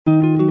Hello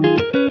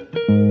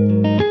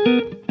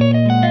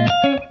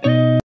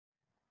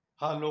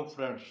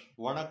friends,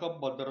 Vanakkam,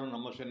 Badaram,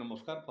 Namaste,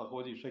 Namaskar,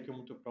 Bhagavad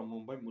Isakyamutu from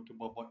Mumbai, Muthu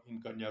Baba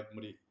in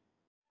Kanyakumari.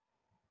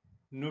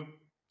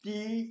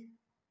 Nifty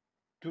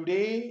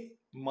today,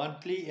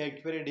 monthly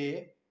expiry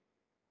day,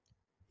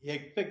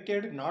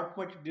 expected not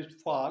much this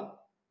fall,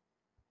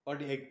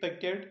 but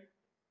expected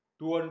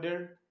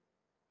 200,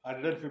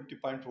 150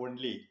 points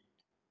only.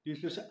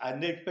 This is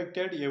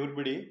unexpected,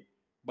 everybody,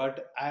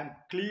 but I am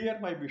clear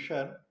my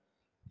vision.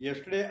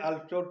 Yesterday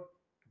also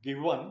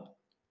given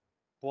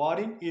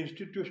foreign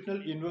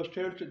institutional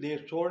investors they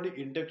sold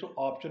index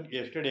option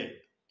yesterday.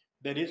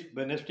 That is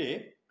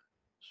Wednesday,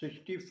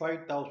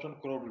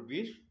 65,000 crore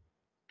rupees.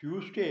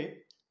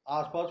 Tuesday,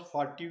 आसपास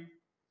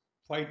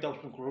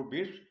 45,000 crore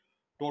rupees.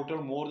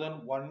 Total more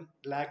than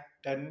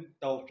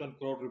 1,10,000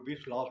 crore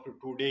rupees last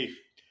 2 days.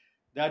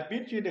 That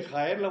means in a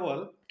higher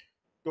level,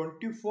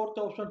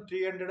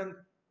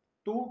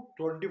 24,302,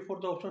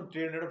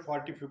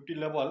 24,340, 50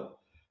 level,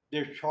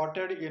 they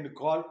shorted in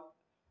call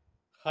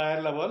higher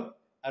level.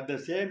 At the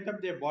same time,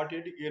 they bought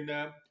it in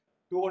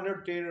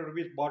 200, 300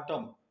 rupees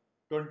bottom,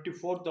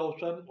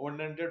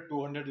 24,100,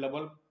 200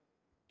 level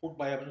put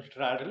by a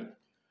straddle.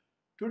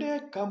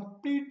 Today,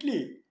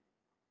 completely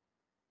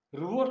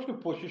reversed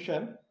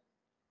position,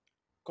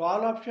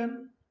 call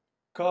option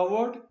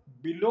covered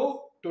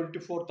below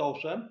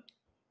 24,000,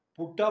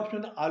 put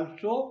option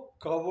also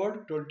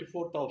covered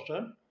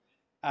 24,000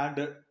 and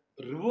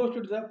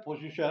reversed the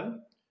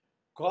position,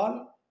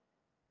 call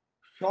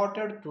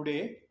shorted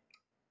today,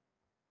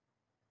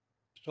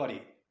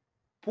 sorry,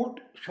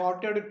 put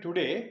shorted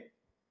today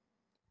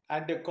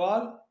and the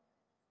call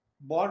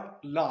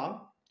bought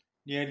long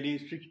nearly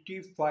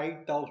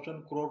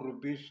 65,000 crore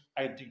rupees.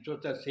 I think so,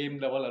 the same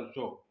level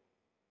also.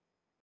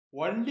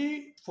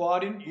 Only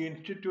foreign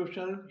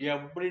institutions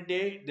every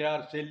day they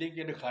are selling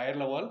in a higher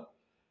level.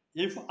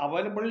 If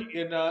available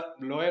in a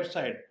lower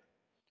side,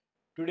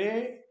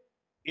 today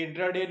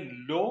intraday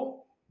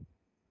low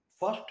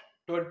first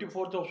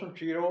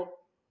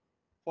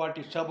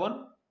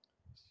 24,047,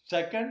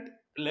 second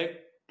leg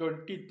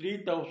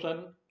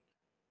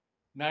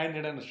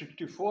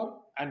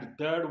 23,964 and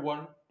third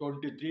one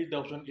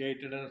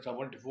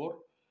 23,874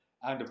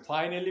 and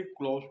finally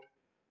closed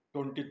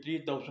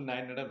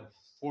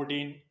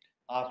 23,914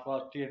 as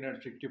far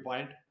 360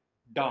 point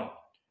down.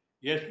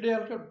 Yesterday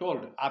also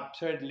told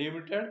upside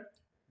limited,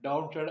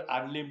 downside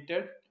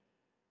unlimited.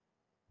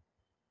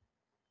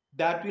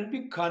 That will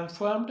be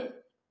confirmed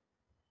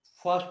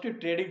first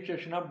trading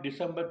session of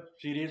December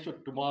series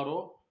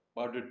tomorrow,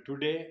 but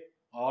today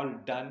all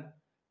done.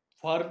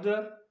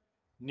 Further,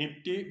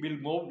 Nifty will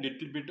move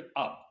little bit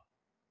up,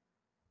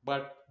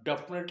 but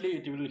definitely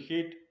it will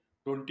hit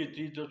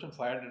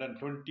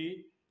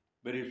 23,520.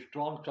 Very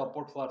strong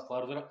support for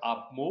further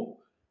up move.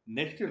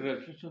 Next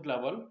resistance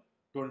level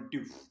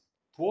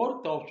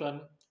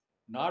 24,000,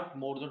 not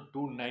more than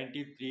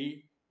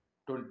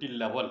 293.20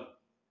 level.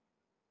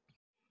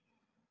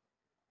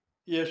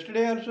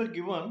 Yesterday also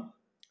given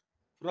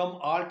from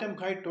all-time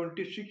high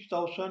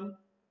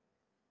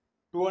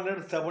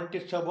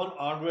 26,277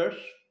 onwards.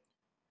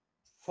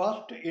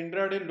 First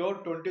intraday low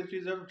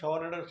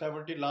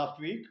 23,770 last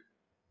week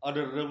and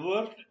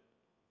reversed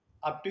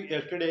up to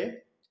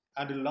yesterday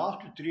and the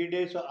last 3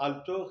 days are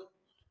also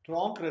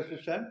strong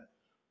resistance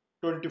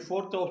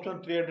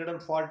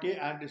 24,340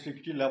 and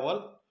 60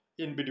 level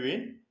in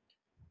between,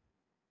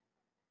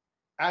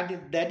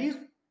 and that is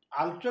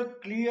also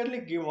clearly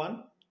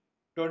given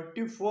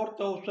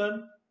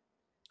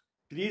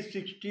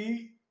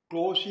 24,360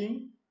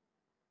 closing,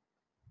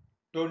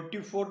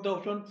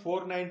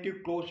 24,490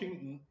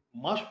 closing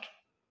must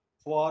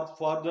for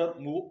further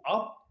move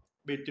up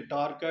with the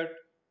target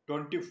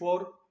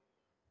 24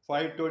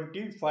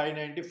 520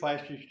 590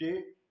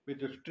 560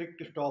 with a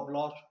strict stop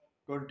loss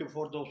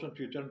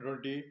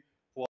 24,620.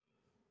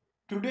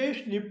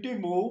 Today's Nifty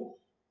move,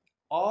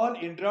 all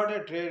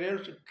intraday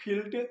traders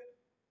killed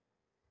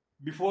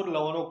before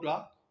 11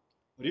 o'clock.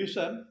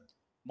 Reason,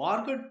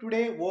 market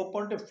today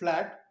opened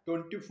flat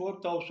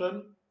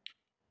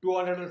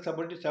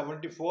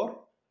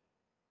 24,270.74,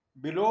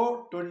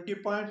 below 20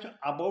 points,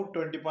 above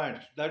 20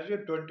 points. That is a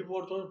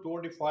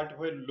 24,245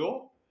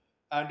 low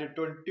and a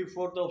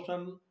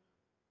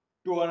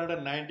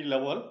 24,290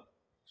 level.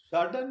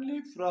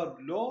 Suddenly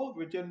from low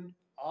within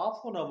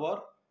half an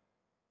hour,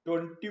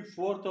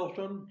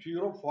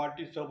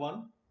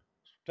 24,047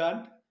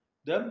 stand,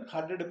 then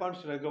 100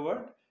 points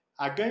recovered,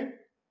 again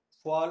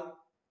fall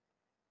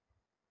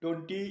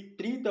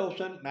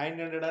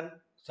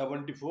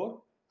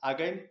 23,974,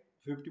 again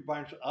 50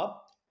 points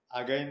up,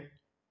 again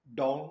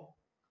down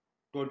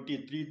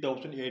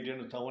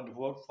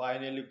 23,874,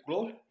 finally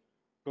closed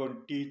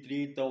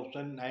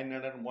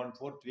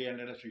 23,914,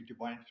 360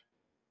 points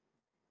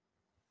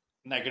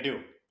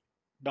negative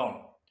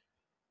down.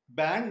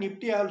 Bank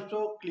Nifty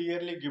also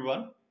clearly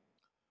given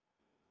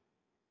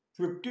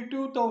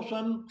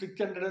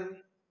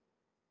 52,600,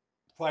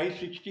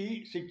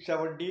 560,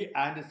 670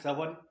 and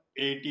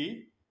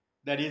 780.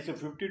 That is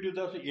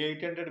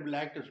 52,800 will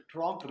act as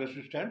strong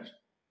resistance.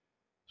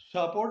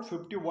 Support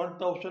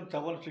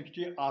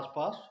 51,760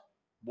 आसपास,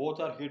 both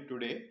are hit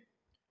today.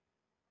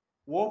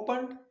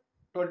 Opened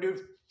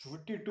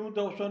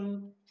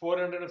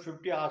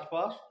 52,450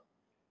 आसपास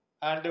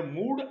and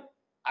moved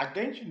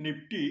against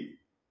Nifty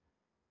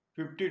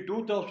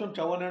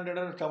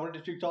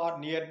 52,776 or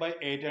nearby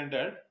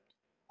 800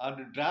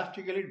 and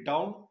drastically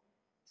down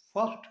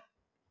first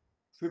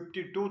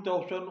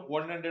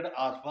 52,100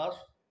 आसपास,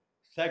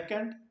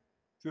 second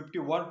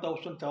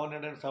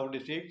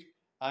 51,776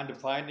 and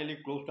finally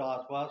close to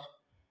आसपास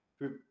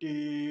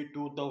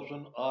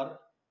 52,000 or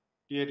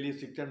nearly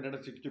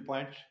 660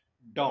 points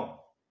down.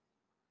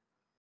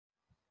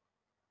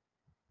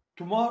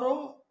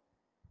 Tomorrow,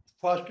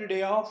 first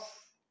day of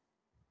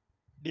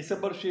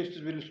December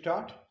 6th will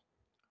start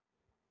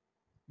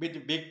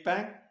with big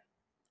bang.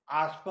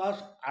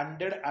 Aspas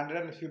 100,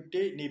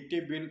 150,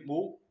 Nifty will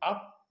move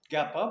up,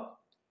 gap up.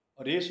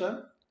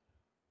 Reason,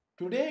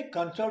 today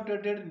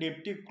consolidated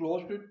Nifty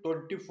closed to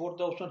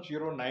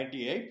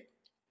 24,098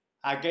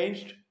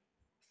 against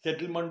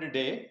settlement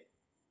day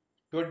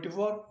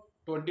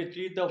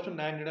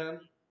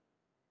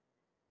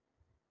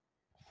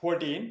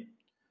 23,914,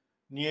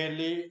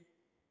 nearly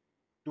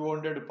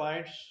 200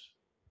 points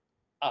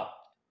up.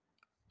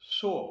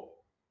 So,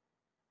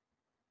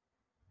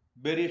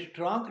 very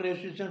strong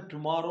resistance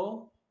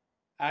tomorrow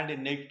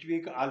and next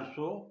week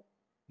also.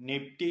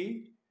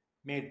 Nifty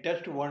may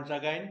test once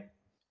again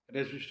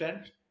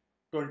resistance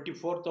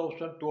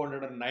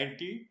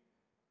 24,290,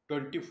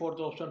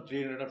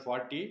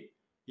 24,340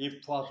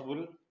 if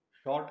possible.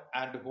 Short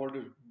and hold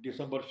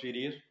December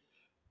series.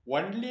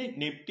 Only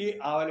Nifty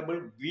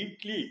available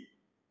weekly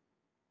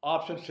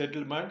option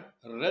settlement,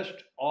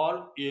 rest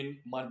all in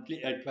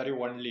monthly expiry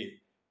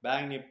only.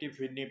 Bank Nifty,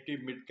 Fin Nifty,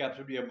 mid cap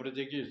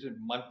everything is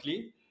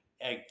monthly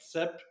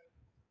except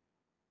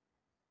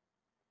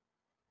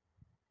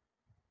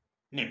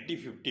Nifty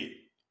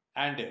 50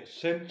 and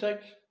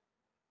Sensex,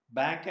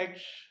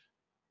 BankX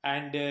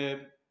and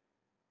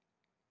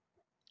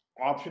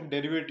option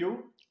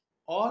derivative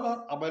all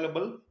are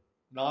available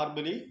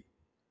normally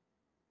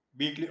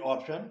weekly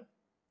option.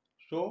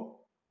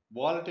 So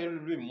volatility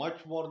will be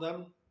much more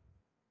than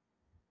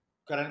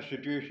current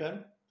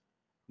situation.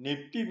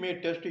 Nifty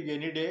may test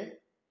any day.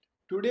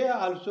 Today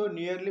also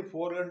nearly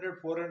 400,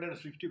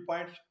 460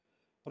 points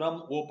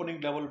from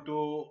opening level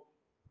to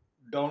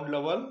down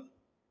level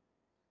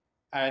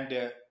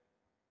and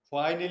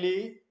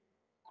finally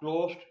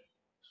closed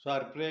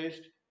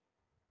surprised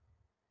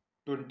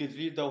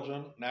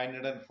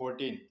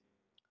 23,914.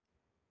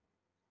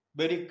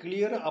 Very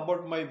clear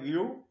about my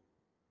view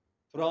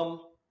from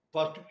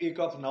first week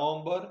of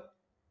November.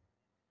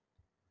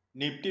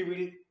 Nifty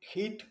will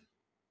hit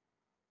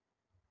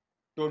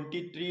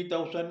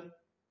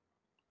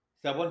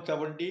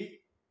 23,770,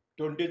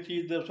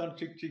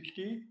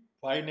 23,660,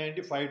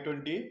 590,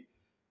 520.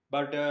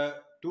 But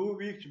 2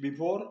 weeks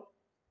before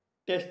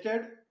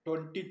tested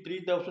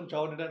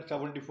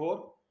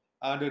 23,774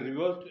 and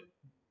reversed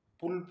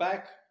pull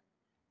back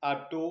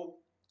up to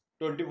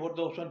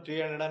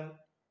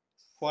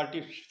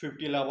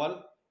 24,340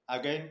 level.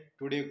 Again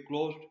today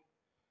closed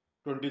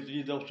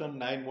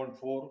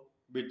 23,914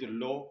 with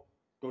low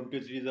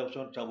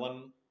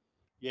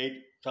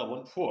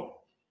 23,7874.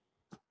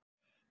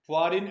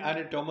 Foreign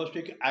and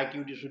domestic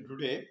activities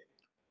today.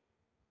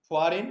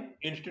 Foreign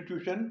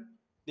institution,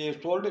 they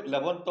sold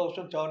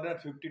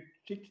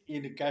 11,756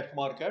 in cash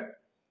market.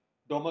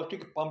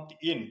 Domestic pumped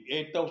in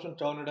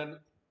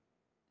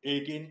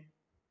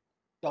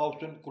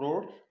 8,718,000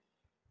 crores.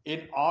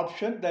 In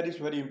option, that is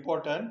very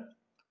important.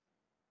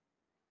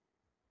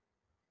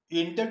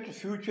 Index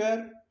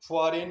future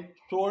foreign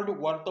sold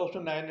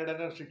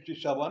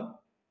 1,967.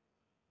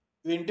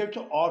 Index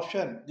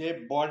option, they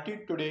bought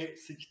it today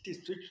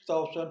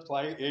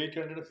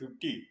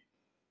 66,850.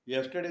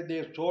 Yesterday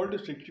they sold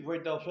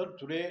 65,000.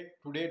 Today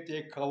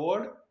they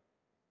covered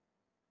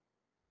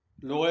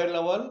lower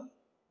level,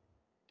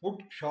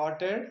 put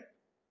shorted,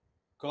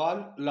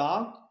 call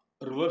long,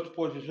 reverse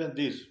position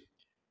this.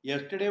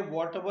 Yesterday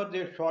whatever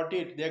they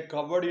shorted, they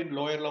covered in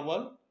lower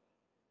level.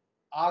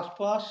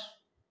 Aspas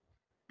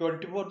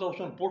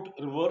 24,000 put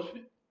reversed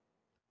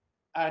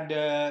and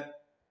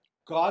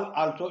call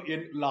also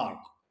in long.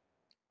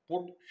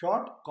 Put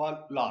short,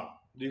 call long.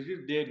 This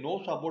is, they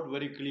knows about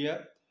very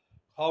clear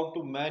how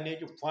to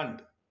manage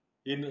fund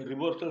in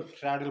reversal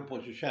straddle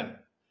position.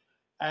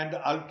 And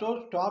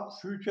also stock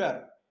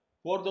future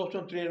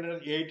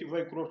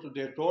 4,385 crores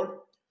they sold.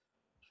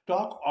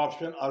 Stock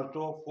option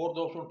also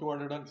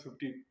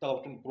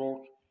 4,250,000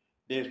 crores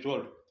they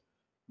sold.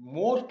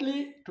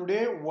 Mostly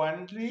today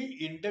only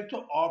index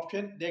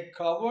option they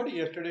covered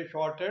yesterday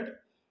shorted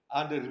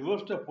and they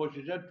reversed the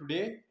position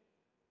today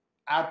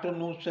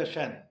afternoon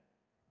session.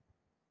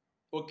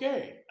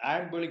 Okay, I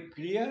am very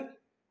clear.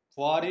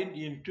 Foreign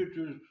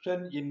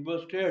institution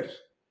investors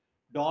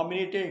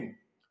dominating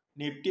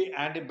Nifty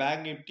and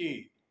Bank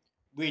Nifty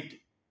with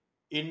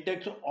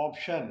index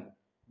option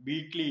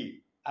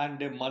weekly and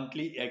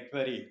monthly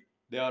expiry.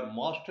 They are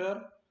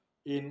master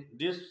in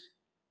this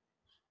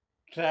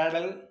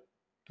straddle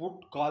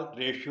put call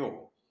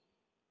ratio.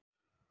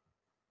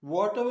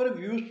 Whatever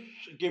views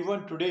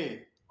given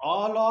today,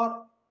 all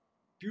are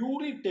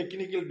purely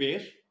technical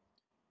based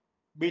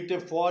with the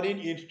foreign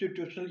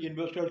institutional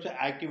investors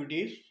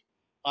activities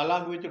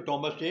along with the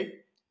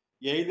domestic.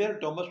 Either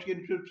domestic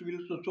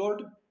institutions will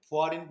sold,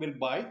 foreign will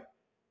buy,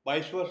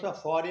 vice versa,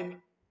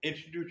 foreign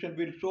institution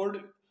will sold,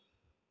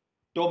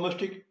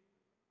 domestic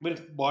will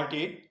bought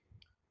it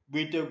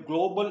with the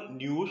global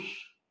news,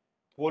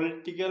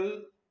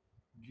 political,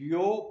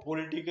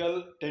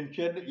 geopolitical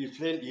tension,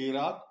 Israel,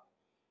 Iraq,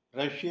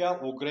 Russia,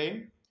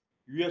 Ukraine,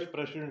 US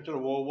presidential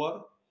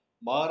over,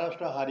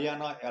 Maharashtra,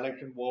 Haryana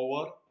election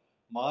over,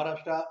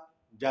 Maharashtra,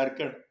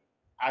 Jharkhand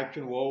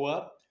action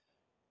over.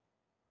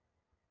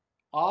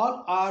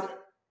 All are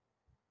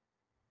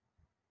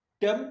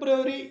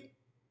temporary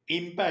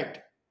impact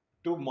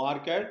to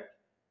market,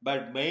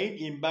 but main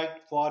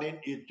impact foreign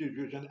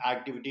institution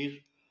activities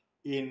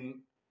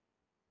in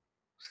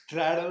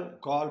straddle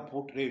call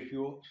put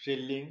ratio,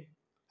 selling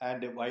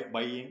and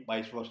buying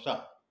vice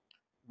versa.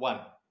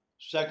 One.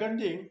 Second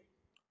thing,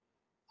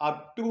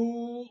 up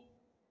to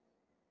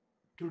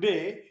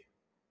today,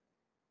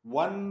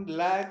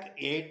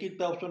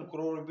 1,80,000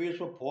 crore rupees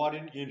of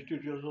foreign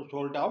institutions are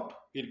sold out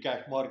in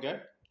cash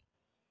market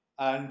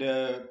and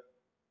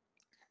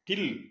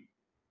still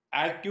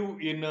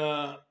active in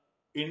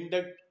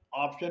index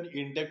option,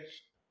 index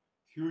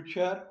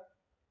future,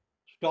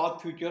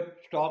 stock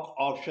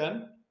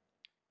option.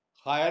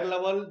 Higher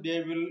level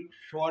they will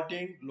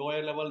shorting,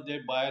 lower level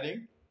they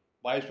buying,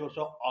 vice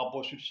versa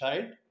opposite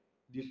side.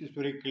 This is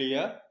very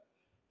clear.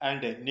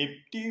 And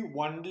Nifty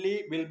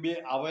only will be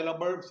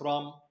available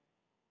from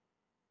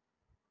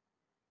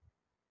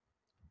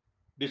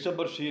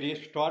December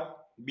series start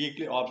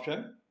weekly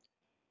option,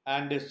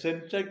 and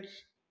Sensex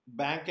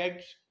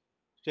BankX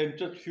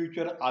Sensex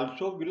future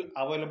also will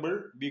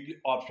available weekly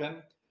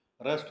option.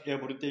 Rest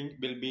everything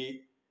will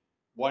be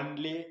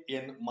only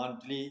in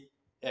monthly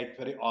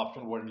expiry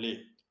option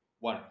only.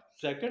 One.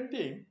 Second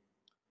thing,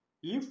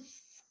 if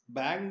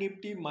Bank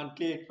Nifty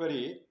monthly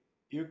expiry,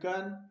 you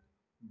can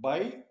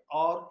buy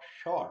or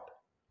short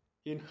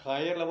in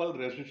higher level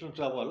resistance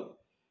level,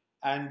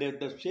 and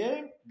the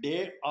same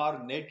day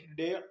or next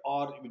day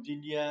or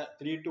within a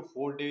 3 to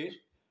 4 days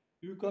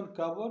you can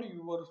cover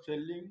your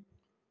selling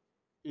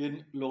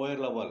in lower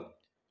level.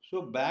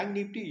 So Bank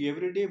Nifty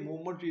everyday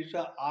movement is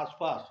as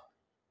fast.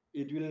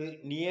 It will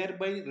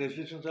nearby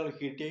resistance are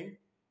hitting,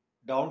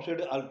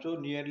 downside also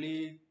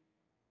nearly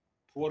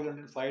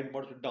 400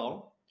 500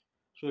 down.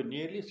 So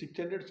nearly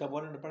 600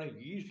 700 points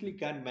easily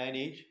can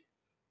manage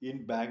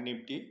in Bank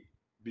Nifty.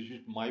 This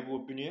is my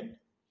opinion.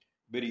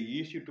 Very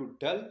easy to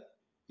tell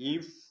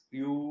if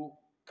you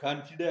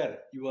consider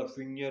your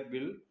finger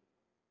will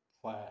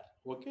fire.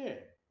 Okay.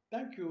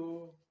 Thank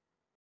you.